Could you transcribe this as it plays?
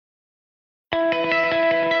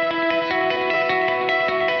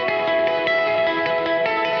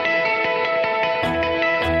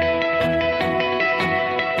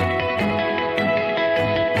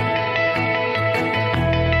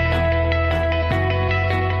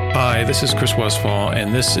Hi, this is Chris Westfall,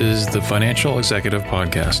 and this is the Financial Executive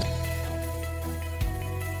Podcast.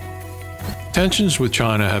 Tensions with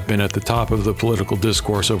China have been at the top of the political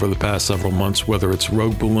discourse over the past several months, whether it's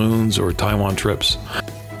rogue balloons or Taiwan trips.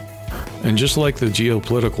 And just like the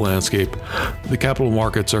geopolitical landscape, the capital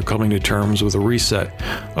markets are coming to terms with a reset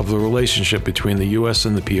of the relationship between the U.S.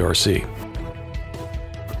 and the PRC.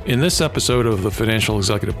 In this episode of the Financial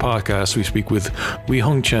Executive Podcast, we speak with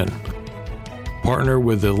Wei-Hung Chen, partner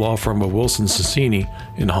with the law firm of Wilson Sonsini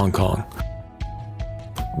in Hong Kong.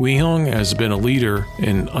 Wei-Hung has been a leader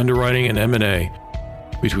in underwriting and M&A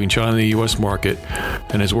between China and the U.S. market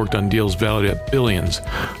and has worked on deals valued at billions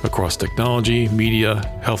across technology, media,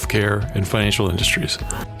 healthcare, and financial industries.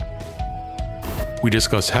 We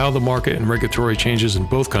discuss how the market and regulatory changes in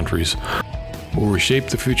both countries will reshape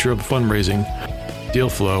the future of fundraising, deal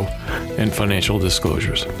flow, and financial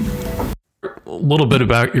disclosures. A little bit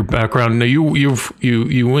about your background. Now,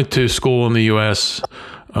 you went to school in the U.S.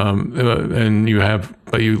 And you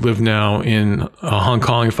live now in Hong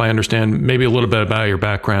Kong, if I understand. Maybe a little bit about your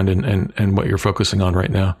background and what you're focusing on right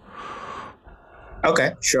now.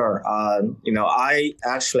 Okay, sure. I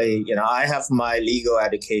have my legal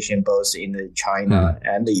education both in China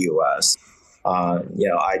and the U.S.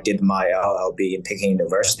 I did my LLB in Peking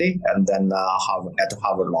University and then at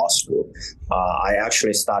Harvard Law School. I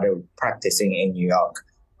actually started practicing in New York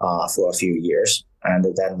for a few years, and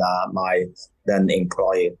then my then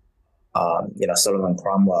employer, Sullivan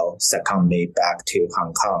Cromwell, seconded me back to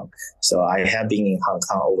Hong Kong. So I have been in Hong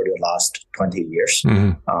Kong over the last 20 years,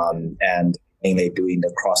 and mainly doing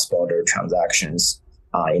the cross-border transactions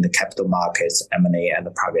in the capital markets, M&A, and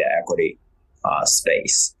the private equity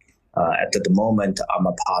space. At the moment, I'm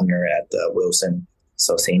a partner at Wilson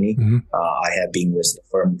Sonsini. I have been with the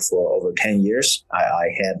firm for over 10 years. I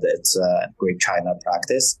had its Great China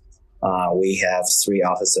practice. We have 3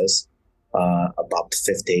 offices, about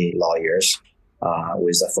 50 lawyers,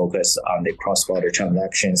 with a focus on the cross-border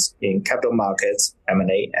transactions in capital markets,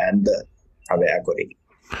 M&A, and private equity.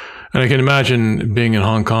 And I can imagine being in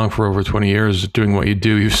Hong Kong for over 20 years, doing what you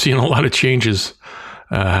do, you've seen a lot of changes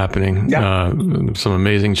happening, some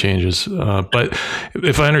amazing changes. But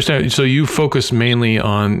if I understand, so you focus mainly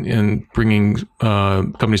on in bringing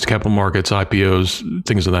companies to capital markets, IPOs,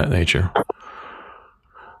 things of that nature.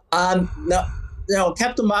 No,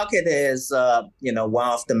 capital market is one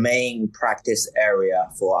of the main practice area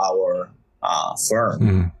for our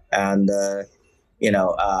firm, and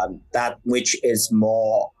that which is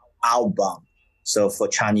more outbound. So for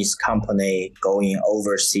Chinese company going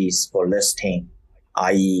overseas for listing,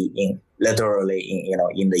 i.e., literally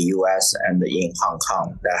in the U.S. and in Hong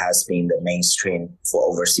Kong, that has been the mainstream for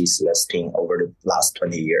overseas listing over the last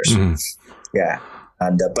 20 years.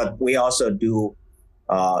 And but we also do.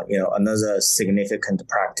 Another significant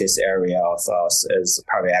practice area of us is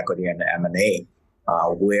private equity and M&A,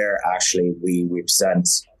 where actually we represent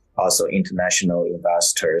also international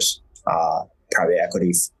investors, private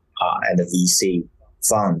equity and VC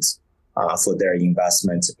funds for their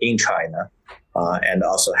investments in China, and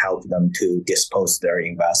also help them to dispose their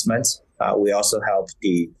investments. We also help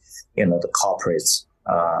the corporates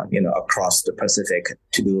across the Pacific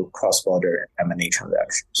to do cross-border M&A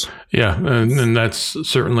transactions. Yeah, and that's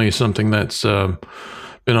certainly something that's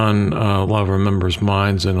been on a lot of our members'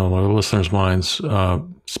 minds and a lot of listeners' minds,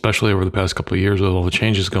 especially over the past couple of years with all the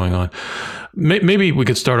changes going on. Maybe we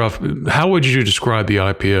could start off. How would you describe the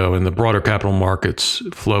IPO and the broader capital markets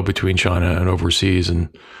flow between China and overseas, and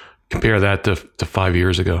compare that to 5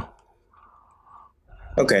 years ago?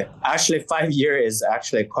 Okay, actually, 5 years is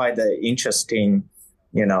actually quite an interesting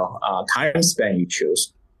time span you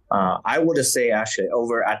choose. I would say actually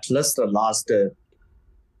over at least the last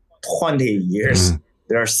 20 years,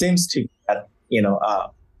 there seems to be a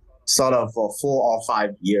sort of a 4 or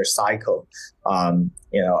 5 year cycle,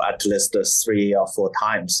 at least 3 or 4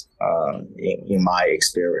 times in my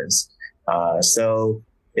experience. So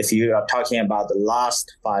if you are talking about the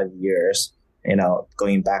last 5 years,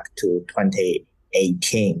 going back to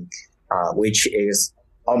 2018, which is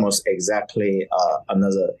almost exactly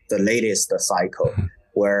the latest cycle,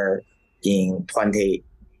 where in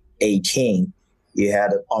 2018 you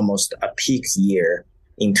had almost a peak year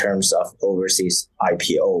in terms of overseas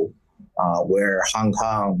IPO, where Hong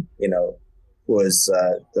Kong, was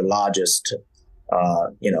the largest,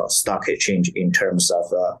 stock exchange in terms of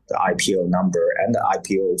the IPO number and the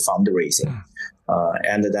IPO fundraising,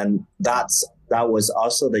 and then that was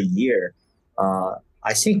also the year.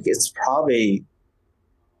 I think it's probably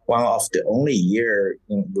one of the only year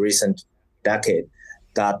in recent decade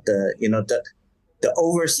that the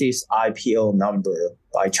overseas IPO number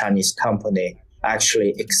by Chinese company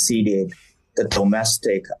actually exceeded the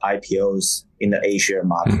domestic IPOs in the Asia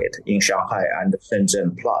market in Shanghai and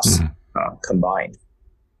Shenzhen Plus combined.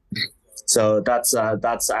 So that's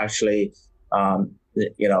actually,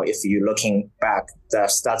 if you're looking back,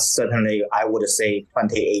 that's certainly, I would say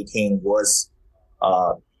 2018 was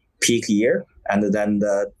a peak year. And then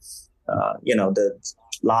the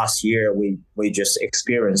last year we just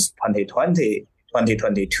experienced 2020,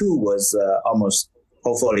 2022 was almost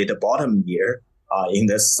hopefully the bottom year in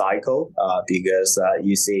this cycle because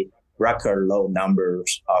you see record low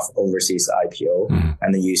numbers of overseas IPO,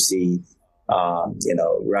 and you see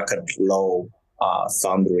record low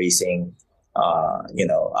fundraising,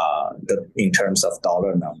 in terms of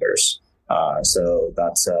dollar numbers. So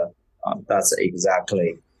that's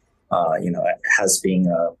exactly, it has been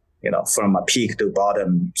from a peak to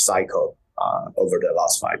bottom cycle over the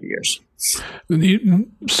last 5 years. You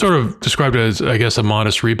sort of described it as, I guess, a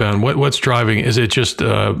modest rebound. What's driving? Is it just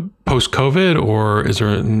post-COVID, or is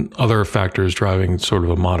there other factors driving sort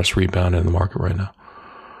of a modest rebound in the market right now?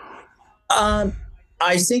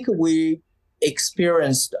 I think we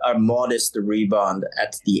experienced a modest rebound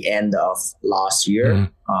at the end of last year,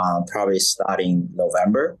 probably starting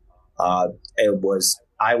November. It was,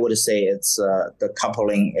 I would say, it's the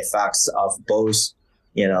coupling effects of both,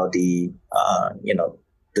 the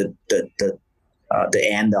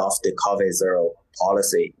end of the COVID zero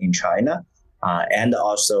policy in China, and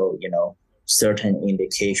also, certain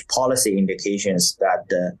policy indications that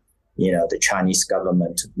the Chinese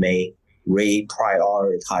government may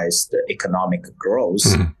reprioritize the economic growth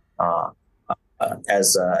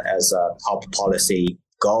as a top policy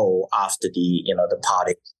goal after the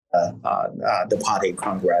party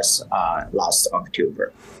congress last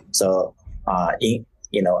October. So I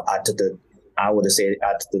would say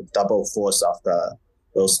at the double force of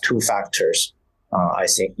those two factors, I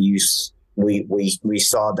think we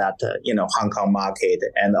saw that Hong Kong market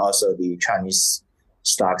and also the Chinese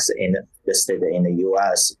stocks listed in the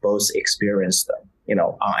U.S. both experienced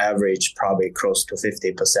on average probably close to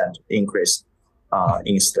 50% increase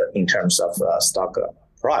in terms of stock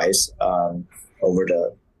price over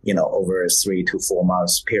the over a 3 to 4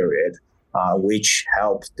 months period, which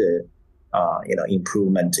helped the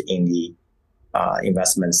improvement in the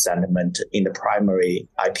investment sentiment in the primary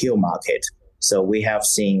IPO market. So we have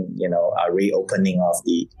seen a reopening of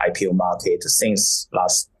the IPO market since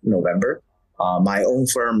last November. My own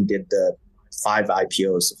firm did the 5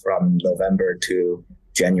 IPOs from November to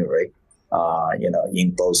January,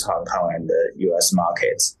 in both Hong Kong and the U.S.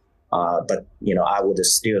 markets. But I would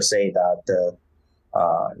still say that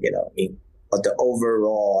the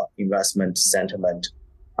overall investment sentiment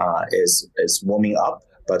is warming up,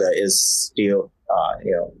 but is still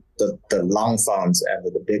the long funds and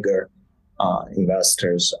the bigger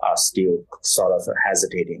investors are still sort of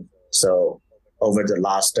hesitating. So over the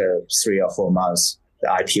last 3 or 4 months, the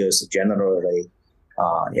IPOs generally,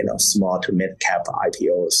 small to mid cap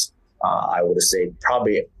IPOs, I would say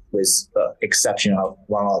probably with the exception of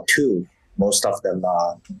 1 or 2, most of them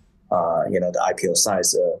are, the IPO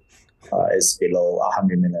size is below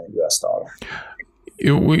 $100 million.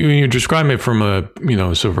 When you describe it from a,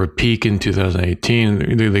 sort of a peak in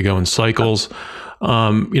 2018, they go in cycles.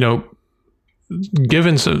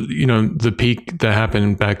 Given the peak that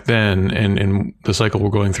happened back then and the cycle we're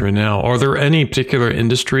going through now, are there any particular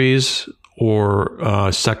industries or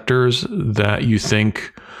sectors that you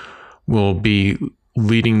think will be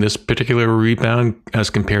leading this particular rebound as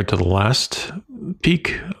compared to the last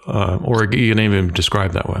peak, or you can even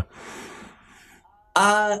describe that way?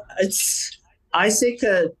 I think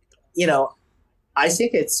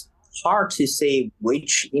it's hard to say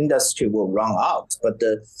which industry will run out, but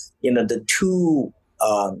the two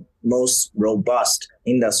most robust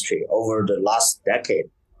industry over the last decade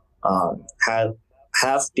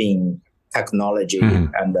have been technology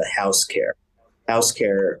and the healthcare,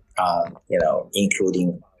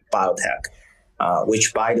 including biotech,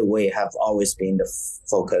 which, by the way, have always been the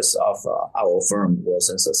focus of our firm,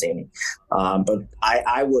 Wilson Sonsini. But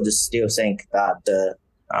I would still think that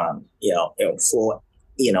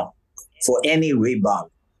for any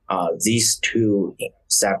rebound, these two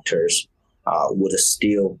sectors would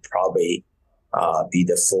still probably be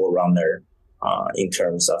the forerunner in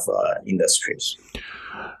terms of industries.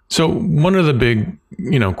 So one of the big,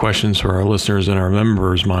 questions for our listeners and our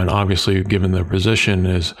members' mind, obviously, given their position,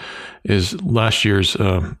 is last year's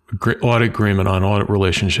audit agreement on audit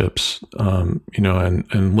relationships, and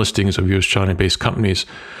listings of U.S. China-based companies.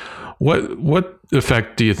 What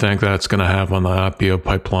effect do you think that's going to have on the IPO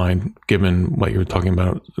pipeline, given what you were talking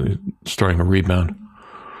about, starting a rebound?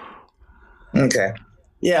 Okay.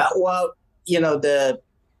 Yeah. Well, the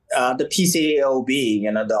PCAOB,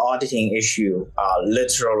 the auditing issue,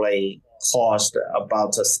 literally caused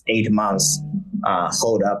about 8 months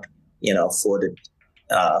hold up, for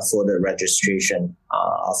the registration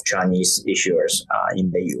of Chinese issuers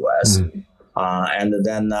in the U.S. And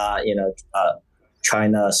then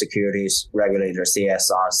China Securities Regulator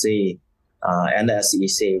 (CSRC) and the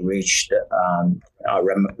SEC reached a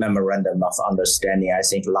memorandum of understanding, I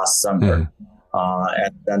think, last summer.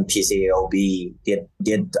 And then PCAOB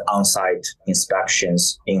did on-site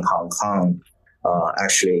inspections in Hong Kong,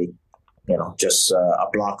 actually, just a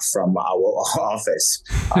block from our office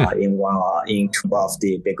in two of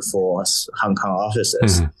the Big Four Hong Kong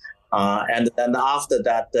offices. And then after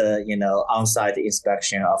that, on-site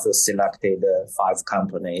inspection of the selected 5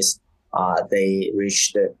 companies, they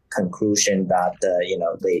reached the conclusion that,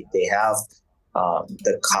 they have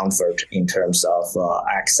the comfort in terms of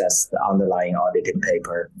access the underlying auditing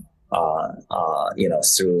paper,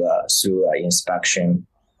 through an inspection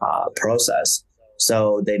process.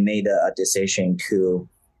 So they made a decision to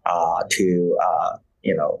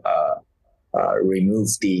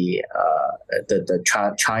remove the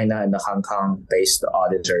China and the Hong Kong based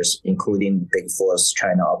auditors, including Big Four's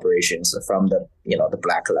China operations, from the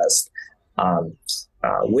blacklist,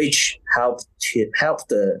 which helped to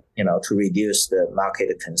reduce the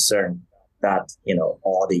market concern that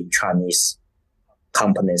all the Chinese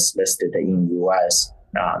companies listed in U.S.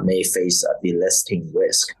 May face a delisting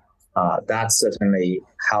risk. That certainly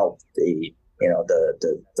helped the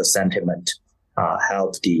sentiment,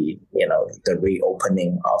 helped the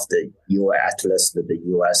reopening of the U.S.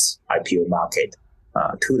 IPO market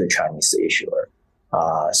to the Chinese issuer.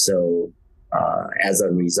 So as a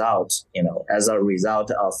result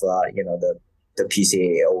of the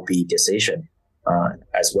PCAOB decision,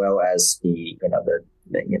 as well as the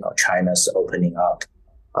China's opening up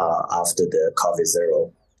after the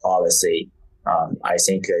COVID-0 policy. I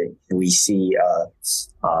think we see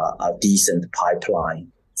a decent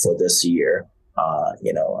pipeline for this year.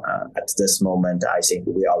 At this moment, I think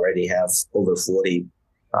we already have over 40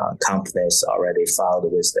 companies already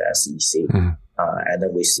filed with the SEC. And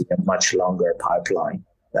then we see a much longer pipeline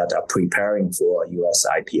that are preparing for US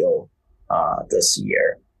IPO this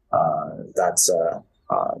year. That's the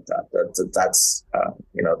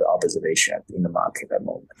observation in the market at the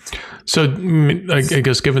moment. So I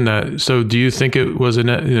guess given that, so do you think it was a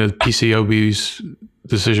net, PCAOB's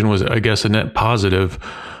decision was, I guess, a net positive?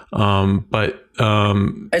 But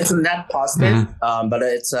it's a net positive, but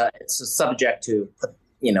it's subject to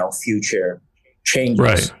future changes.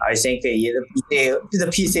 Right. I think the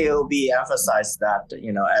PCAOB emphasized that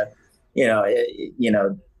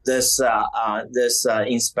this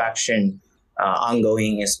inspection.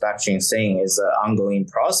 Ongoing inspection thing is an ongoing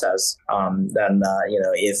process. Then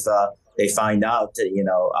if they find out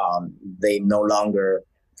they no longer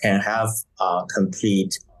can have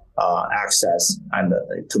complete access and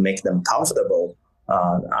to make them comfortable,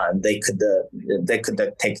 they could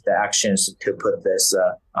take the actions to put this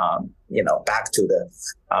back to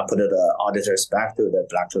put the auditors back to the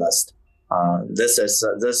blacklist. This is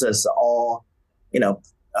all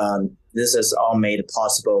This is all made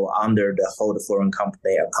possible under the Hold Foreign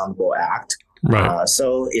Company Accountable Act. Right.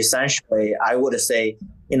 So essentially, I would say,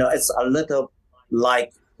 it's a little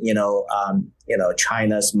like,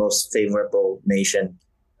 China's most favorable nation,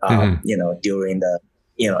 during the,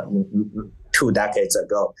 2 decades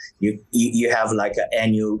ago. You have like an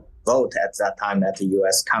annual vote at that time at the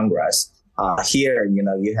U.S. Congress. Here,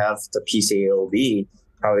 you have the PCAOB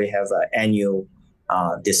probably have an annual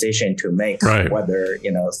decision to make, right, whether,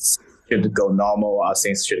 should go normal or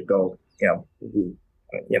things should go,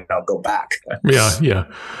 go back. Yeah.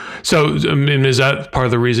 So, I mean, is that part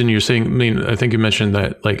of the reason you're saying, I think you mentioned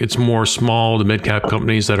that like it's more small to mid-cap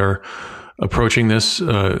companies that are approaching this,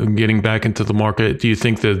 getting back into the market. Do you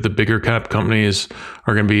think that the bigger cap companies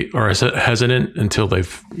are going to be hesitant until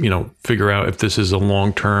they've, figure out if this is a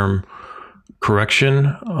long-term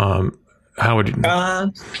correction? How would you? No.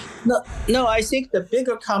 I think the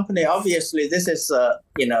bigger company, obviously, this is a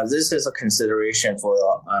consideration for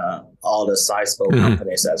all the sizable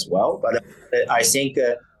companies as well. But I think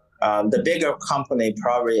the bigger company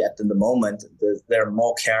probably at the moment they're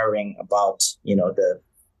more caring about the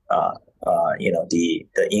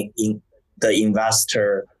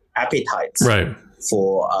investor appetite, right,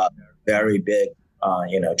 for very big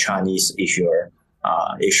Chinese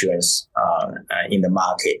issuance in the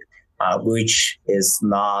market. Which is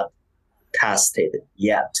not tested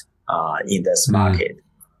yet in this market.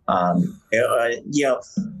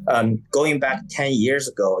 Going back 10 years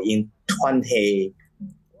ago, in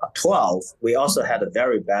 12, we also had a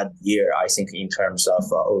very bad year, I think, in terms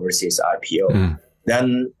of overseas IPO.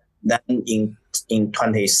 Then in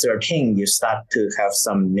 2013, you start to have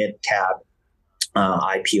some mid-cap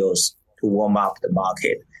IPOs to warm up the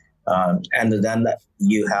market. And then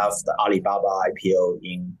you have the Alibaba IPO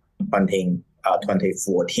in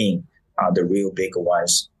 2014, the real big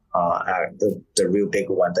ones, the real big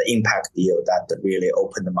one, the impact deal that really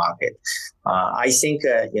opened the market. I think,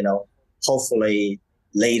 hopefully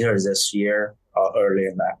later this year or early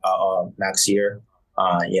next year,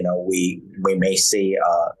 we may see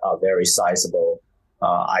a very sizable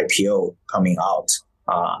IPO coming out.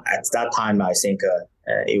 At that time, I think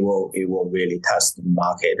it will really test the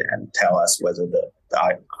market and tell us whether the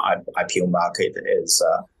IPO market is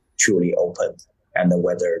truly open, and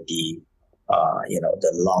whether the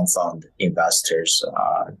long fund investors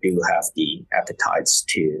do have the appetites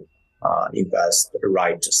to invest the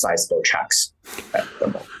right sizable checks at the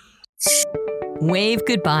moment. Wave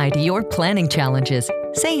goodbye to your planning challenges.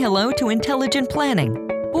 Say hello to intelligent planning.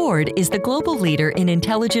 Board is the global leader in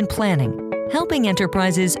intelligent planning, helping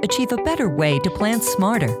enterprises achieve a better way to plan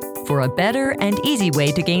smarter for a better and easy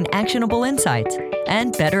way to gain actionable insights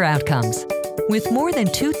and better outcomes. With more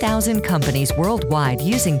than 2,000 companies worldwide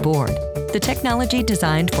using Board, the technology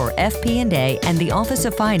designed for FP&A and the Office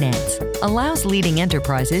of Finance allows leading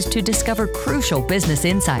enterprises to discover crucial business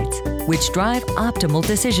insights, which drive optimal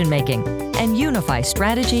decision-making and unify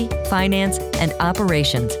strategy, finance, and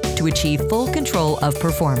operations to achieve full control of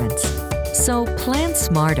performance. So plan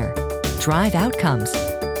smarter, drive outcomes,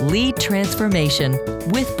 lead transformation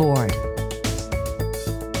with Board.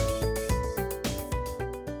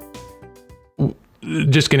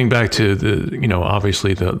 Just getting back to the,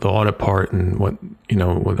 obviously the audit part and what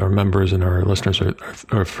our members and our listeners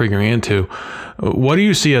are figuring into, what do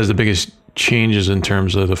you see as the biggest changes in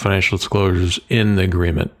terms of the financial disclosures in the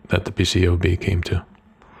agreement that the PCAOB came to?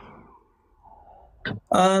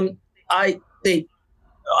 I think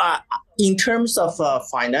in terms of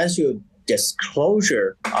financial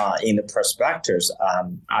disclosure in the prospectus,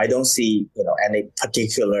 I don't see any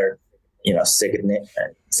particular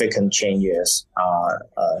significant changes,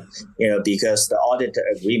 because the audit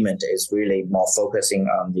agreement is really more focusing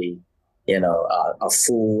on the, a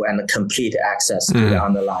full and complete access to the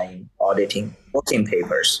underlying auditing working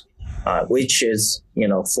papers, which is,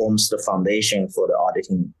 forms the foundation for the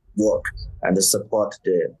auditing work and to support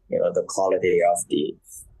the, the quality of the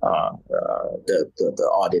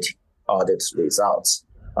audit results.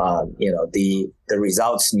 The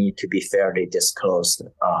results need to be fairly disclosed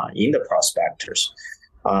in the prospectus.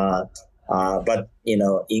 But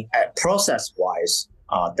process-wise,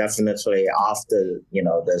 definitely after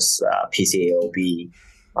this PCAOB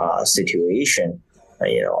situation,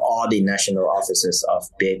 all the national offices of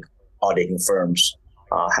big auditing firms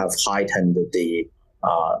have heightened the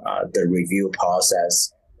review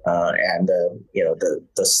process and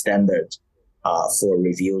the standard for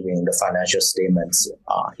reviewing the financial statements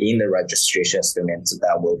in the registration statements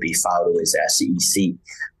that will be filed with SEC,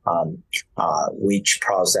 which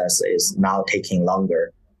process is now taking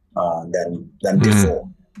longer than before,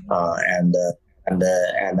 and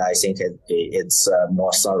I think it's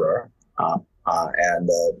more thorough and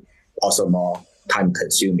also more time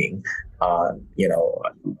consuming.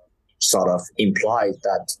 Sort of implies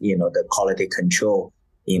that the quality control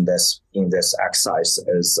in this exercise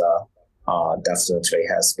is definitely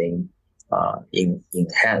has been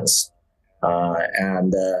enhanced, but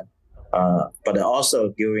also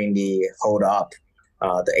during the hold up,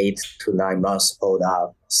 the 8 to 9 months hold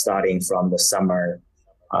up, starting from the summer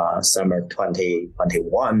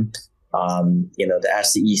 2021, the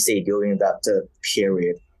SEC during that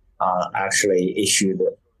period actually issued,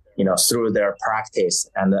 through their practice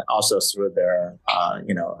and also through their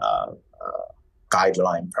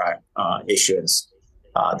guideline issuance.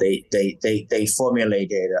 They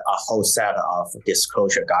formulated a whole set of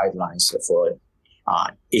disclosure guidelines for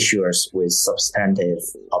issuers with substantive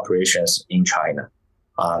operations in China,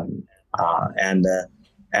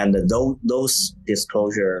 and those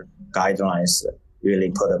disclosure guidelines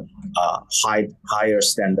really put a higher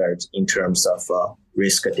standard in terms of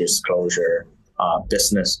risk disclosure,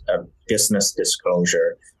 business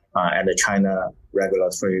disclosure, and the China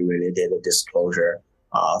regulatory related disclosure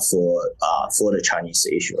for the Chinese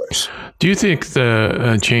issuers. Do you think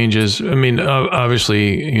the changes,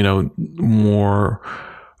 obviously, more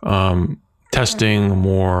testing,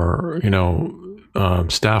 more,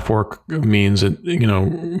 staff work means,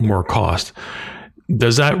 more cost.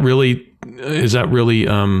 Does that really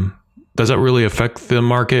affect the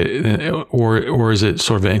market, or is it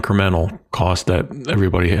sort of an incremental cost that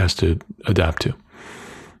everybody has to adapt to?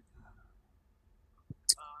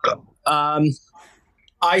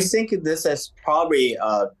 I think this is probably,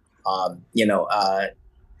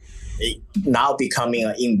 now becoming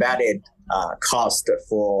an embedded cost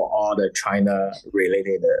for all the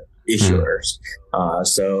China-related issuers.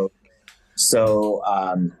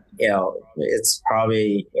 It's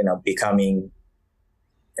probably becoming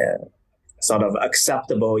sort of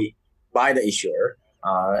acceptable by the issuer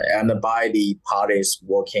and by the parties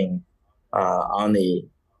working on the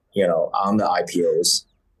IPOs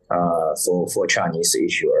for Chinese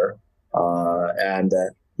issuer.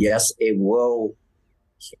 Yes, it will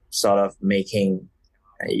sort of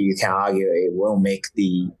you can argue it will make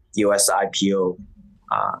the US IPO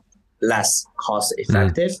less cost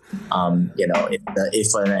effective.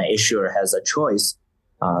 If an issuer has a choice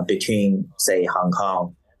between, say, Hong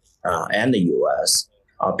Kong and the US,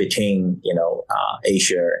 or between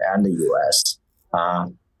Asia and the US,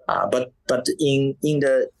 but in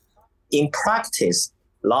practice,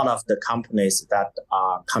 a lot of the companies that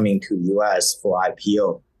are coming to US for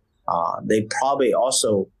IPO, they probably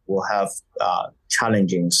also will have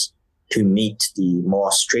challenges to meet the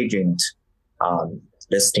more stringent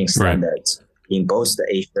listing standards in both the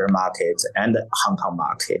Asia market and the Hong Kong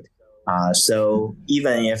market. So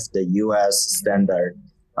even if the US standard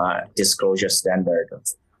disclosure standard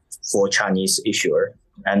for Chinese issuer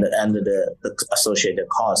and the associated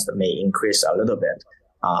cost may increase a little bit,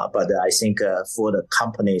 but I think for the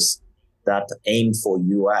companies that aim for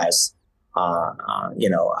US,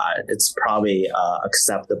 it's probably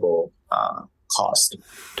acceptable cost.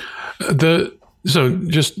 So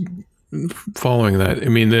just following that, I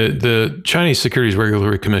mean, the Chinese Securities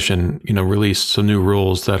Regulatory Commission, released some new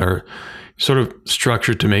rules that are sort of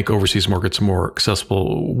structured to make overseas markets more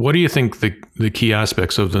accessible. What do you think the key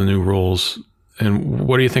aspects of the new rules, and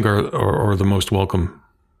what do you think are the most welcome?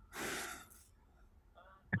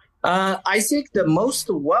 I think the most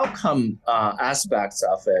welcome aspects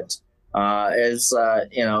of it is a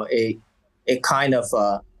kind of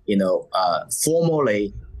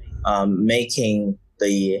formally making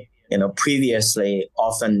the previously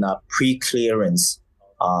often pre-clearance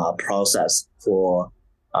process for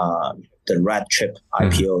the red chip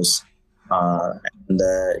IPOs and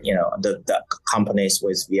the companies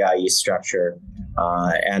with VIE structure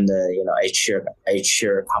and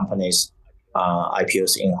H-share companies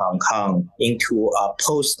IPOs in Hong Kong into a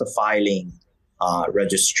post-filing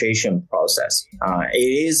registration process.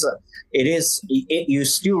 You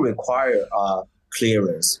still require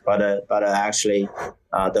clearance, but actually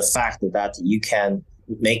the fact that you can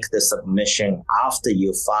make the submission after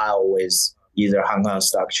you file with either Hong Kong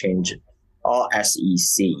Stock Exchange or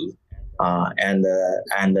SEC, and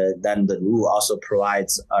then the rule also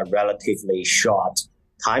provides a relatively short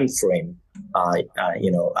time frame, a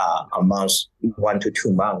month, 1 to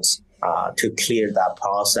 2 months, to clear that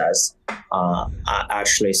process,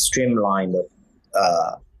 actually streamline the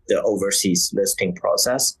overseas listing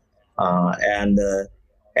process, and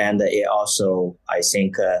it also, I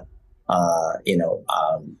think,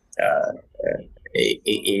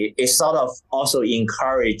 it sort of also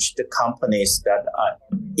encouraged the companies that are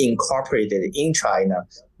incorporated in China,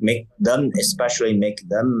 make them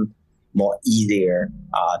more easier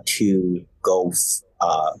to go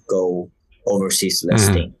overseas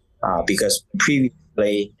listing, because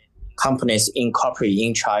previously companies incorporated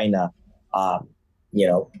in China,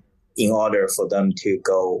 in order for them to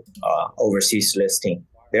go overseas listing,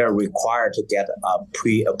 they're required to get a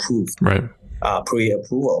pre-approval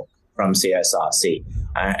from CSRC,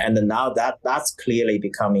 and now that's clearly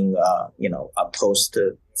becoming a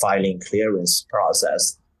post-filing clearance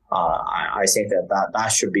process. I think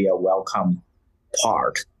that should be a welcome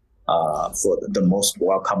part, for the most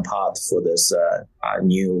welcome part for this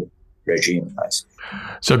new regime.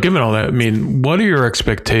 So given all that, I mean, what are your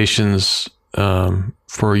expectations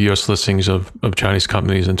for U.S. listings of Chinese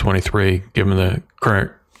companies in 23, given the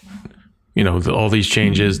current, all these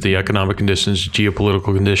changes, the economic conditions,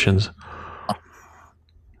 geopolitical conditions?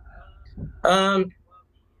 Well,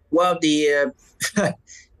 the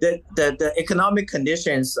economic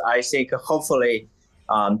conditions, I think hopefully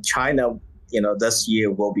China, this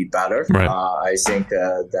year will be better. Right. I think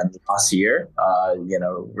than last year.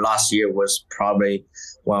 Last year was probably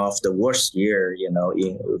one of the worst year, in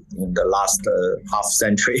the last half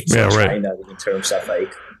century for China in terms of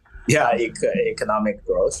economic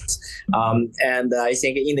growth. And I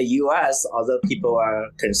think in the U.S., although people are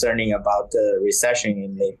concerning about the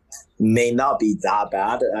recession, it may not be that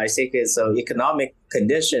bad. I think it's economic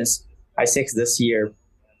conditions. I think this year,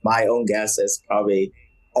 my own guess is probably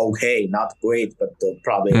okay, not great, but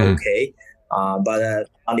probably okay. But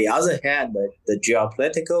on the other hand, the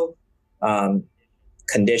geopolitical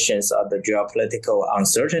conditions of the geopolitical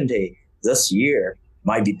uncertainty this year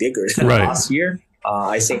might be bigger than right. last year.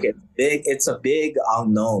 I think it's a big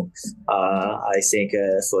unknown. I think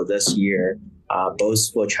for this year,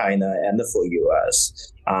 both for China and for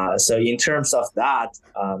US. So in terms of that,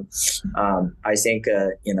 I think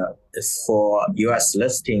for US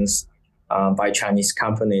listings by Chinese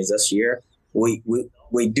companies this year,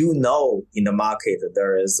 we do know in the market that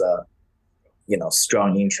there is a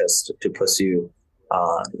strong interest to pursue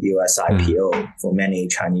US IPO for many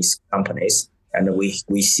Chinese companies, and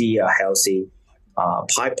we see a healthy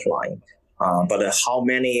pipeline. But how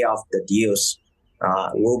many of the deals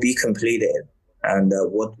will be completed, and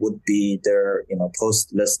what would be their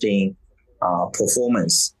post-listing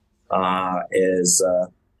performance is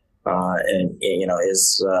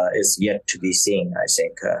yet to be seen, I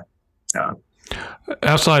think.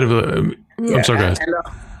 Outside of I'm sorry, guys.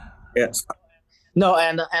 Yes. No,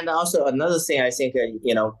 and also another thing, I think,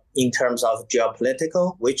 in terms of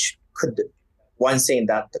geopolitical, which one thing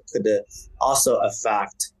that could also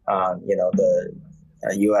affect, the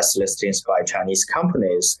U.S. listings by Chinese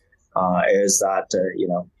companies is that,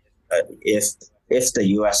 if the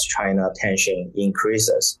U.S.-China tension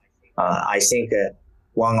increases, I think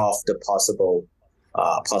one of the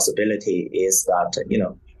possibility is that,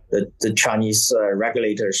 the Chinese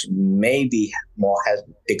regulators may be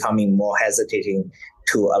becoming more hesitating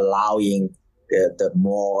to allowing the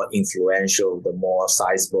more influential, the more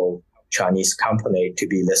sizable Chinese company to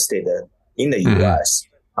be listed in the U.S.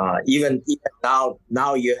 Even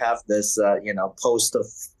now you have this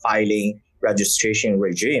post-filing registration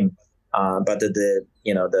regime, but the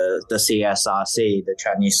CSRC, the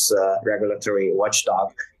Chinese regulatory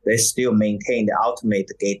watchdog, they still maintain the ultimate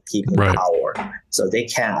gatekeeping power. So they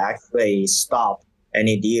can actually stop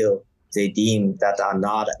any deal they deem that are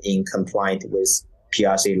not in compliance with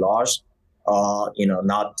PRC laws, or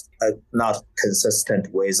not consistent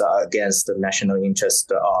with against the national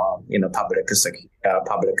interest or public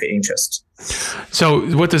interest. So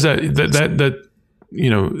what does that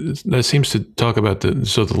seems to talk about the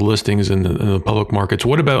listings in the public markets.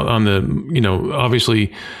 What about on the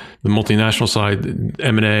obviously the multinational side,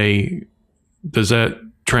 M&A? Does that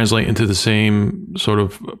translate into the same sort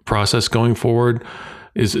of process going forward?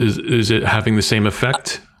 Is it having the same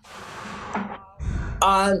effect?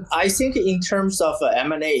 I think in terms of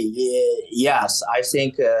M&A, yes. I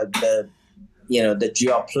think the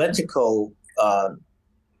geopolitical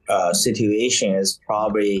situation is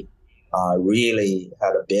probably really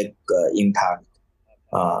had a big impact.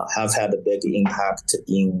 Have had a big impact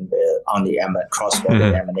on the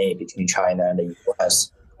cross-border M&A between China and the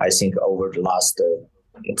U.S. I think over the last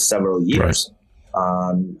several years.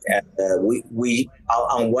 And we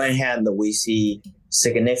on one hand we see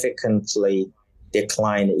significantly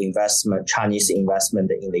declined Chinese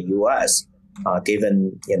investment in the U.S.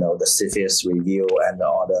 Given the CFIUS review and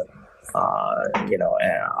all the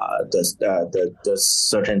the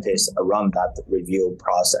certainties around that review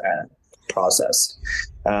process.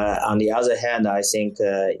 On the other hand, I think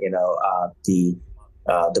the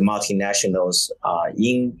multinationals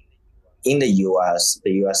in the U.S.,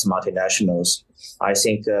 the U.S. multinationals, I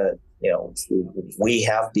think we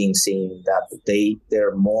have been seeing that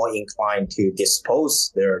they're more inclined to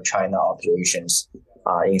dispose their China operations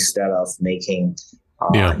instead of making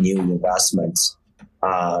new investments.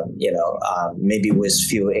 Maybe with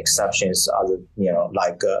few exceptions,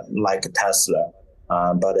 like Tesla,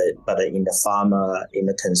 but in the pharma, in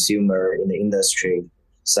the consumer, in the industry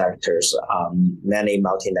sectors, many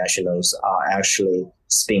multinationals are actually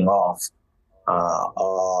spin off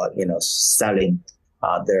or selling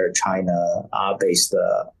their China-based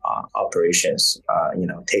operations.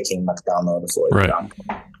 Taking McDonald's for example.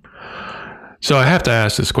 So I have to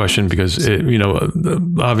ask this question because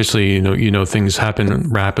obviously things happen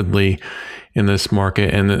rapidly in this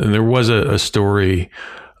market, and there was a story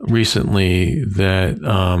recently that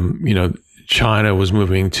China was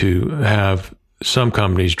moving to have some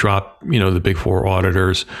companies drop the big four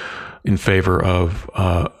auditors in favor of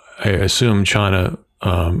I assume China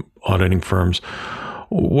auditing firms.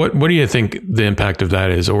 What do you think the impact of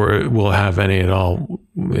that is, or will have any at all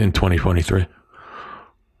in 2023?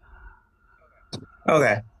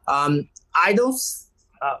 Okay. I don't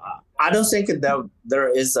think that there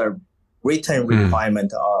is a written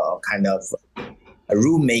requirement or kind of a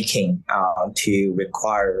rulemaking to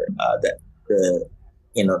require the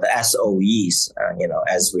SOEs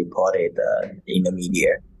as reported in the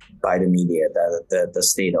media by the media, the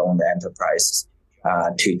state-owned enterprises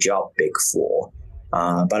to job Big Four.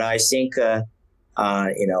 But I think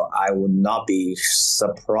I would not be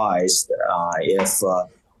surprised if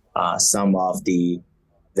some of the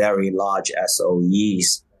very large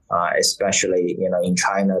SOEs, especially, in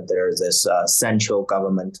China, there's this central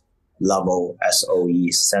government level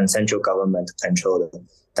SOEs, and central government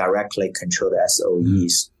directly control the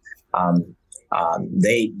SOEs.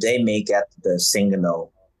 They may get the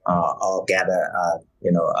signal or get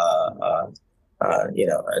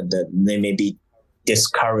they may be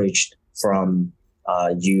discouraged from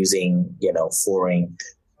using foreign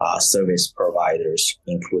service providers,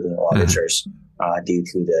 including auditors, due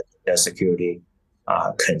to the security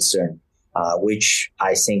concern, which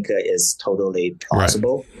I think is totally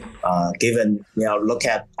plausible. Right. Given look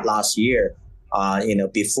at last year,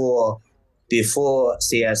 before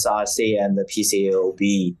CSRC and the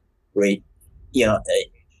PCAOB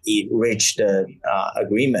reached the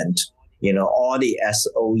agreement, all the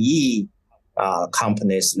SOE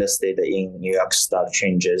companies listed in New York Stock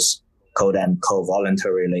Exchanges, quote unquote,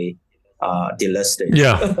 voluntarily delisted.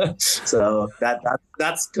 Yeah. So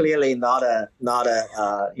that's clearly not a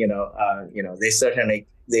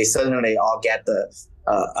they certainly all get the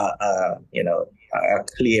a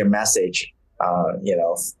clear message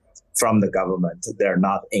from the government. They're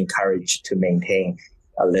not encouraged to maintain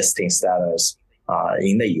a listing status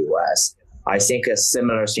in the U.S. I think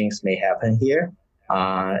similar things may happen here,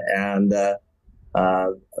 I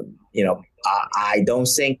don't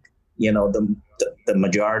think the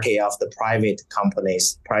majority of the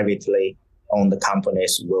privately owned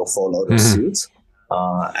companies will follow the suit.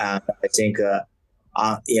 And I think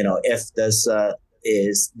if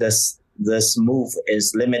this move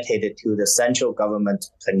is limited to the central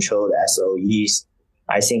government controlled SOEs,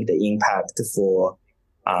 I think the impact for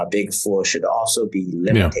Big Four should also be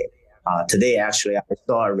limited. Yeah. Today, actually, I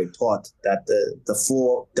saw a report that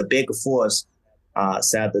the Big Fours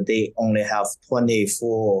said that they only have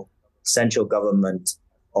 24 central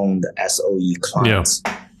government-owned SOE clients,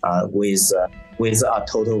 with a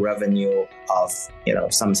total revenue of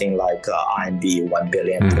something like RMB 1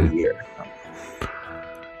 billion per year.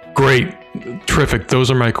 Great, terrific. Those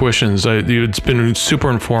are my questions. It's been super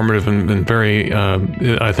informative and very.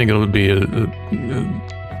 I think it'll be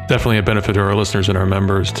definitely a benefit to our listeners and our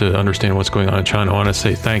members to understand what's going on in China. I want to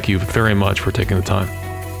say thank you very much for taking the time.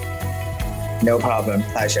 No problem.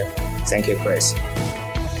 Pleasure. Thank you, Chris.